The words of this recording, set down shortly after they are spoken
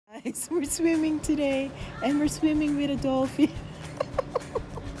Guys, we're swimming today and we're swimming with a dolphin.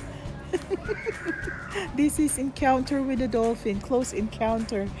 This is encounter with a dolphin, close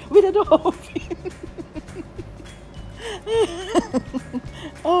encounter with a dolphin.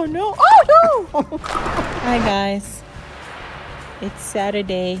 Oh no, oh no! Hi guys, it's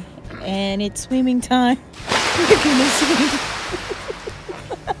Saturday and it's swimming time. We're gonna swim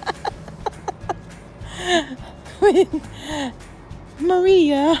with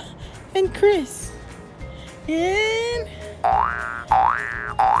Maria and Chris. And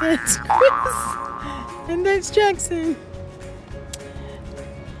that's Chris. And that's Jackson.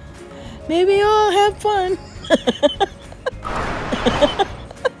 Maybe you'll have fun.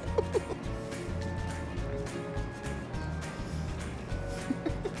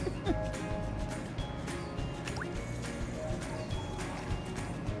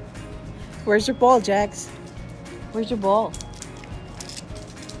 Where's your ball, Jax? Where's your ball?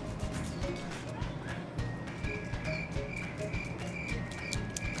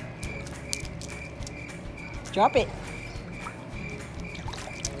 Drop it.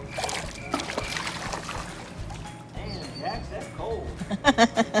 Damn, Jax, that's cold.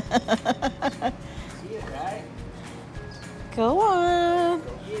 See it, right? Go on.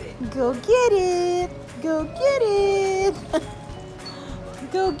 Go get it. Go get it. Go get it.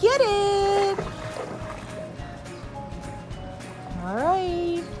 Go get it. All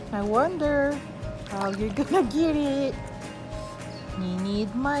right. I wonder how you're gonna get it. You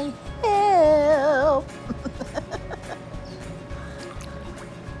need my help.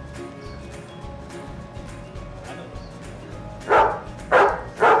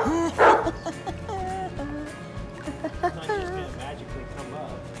 It's not just gonna magically come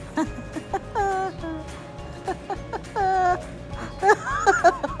up.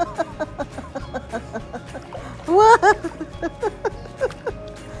 What?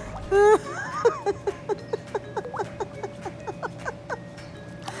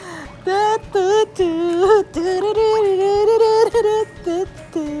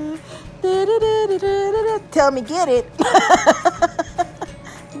 Tell me, get it.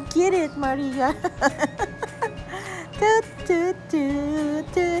 Get it, Maria.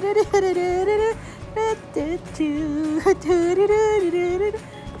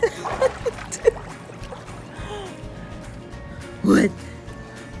 What?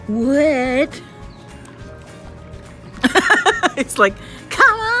 What? It's like,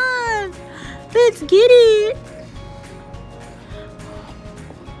 come on, let's get it.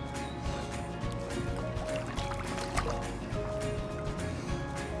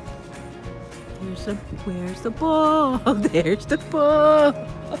 Where's the ball? There's the ball.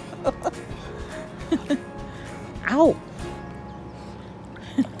 Ow.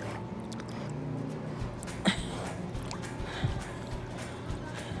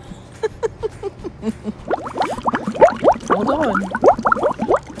 Hold on.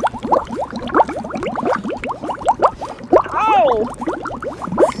 Ow!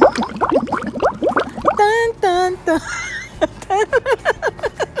 Dun, dun, dun.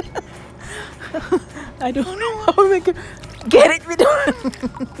 I don't know how we can get it. We don't.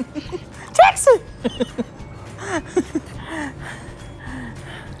 Jackson!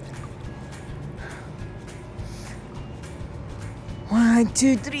 One,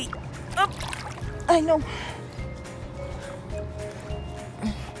 two, three. Up. I know.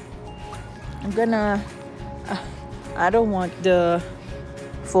 I'm gonna. I don't want the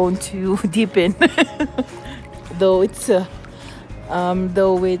phone to deepen, though it's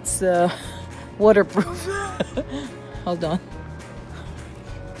waterproof. Hold on.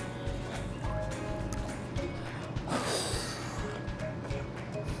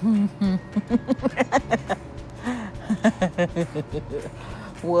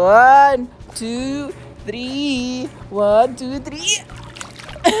 One, two, three. One, two, three.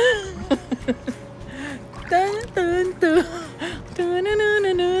 Dun, dun, dun. Dun, dun, dun,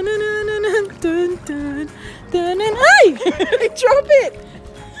 dun, dun, dun, dun, dun, dun, dun. Hey! Drop it!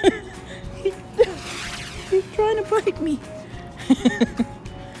 He's trying to bite me.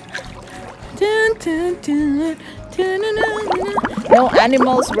 Dun, dun, dun, dun, dun, dun, dun. No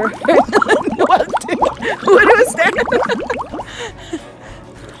animals were hurt. What was that?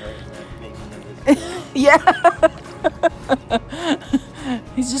 Yeah.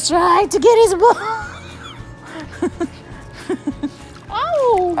 He's just trying to get his ball.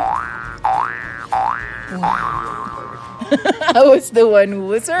 Oh! I was the one who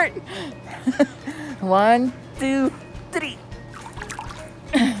was hurt. One, two, three.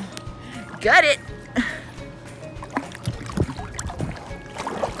 Got it.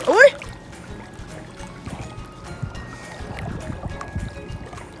 Or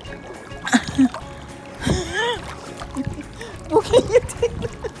You take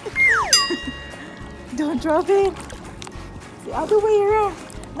Don't drop it. It's the other way around.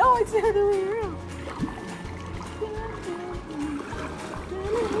 No, it's the other way around.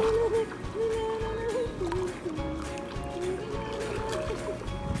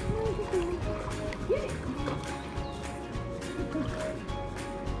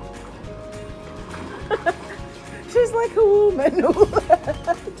 She's like a woman.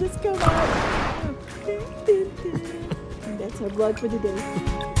 Just come out. And that's her vlog for the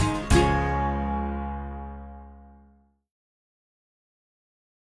day.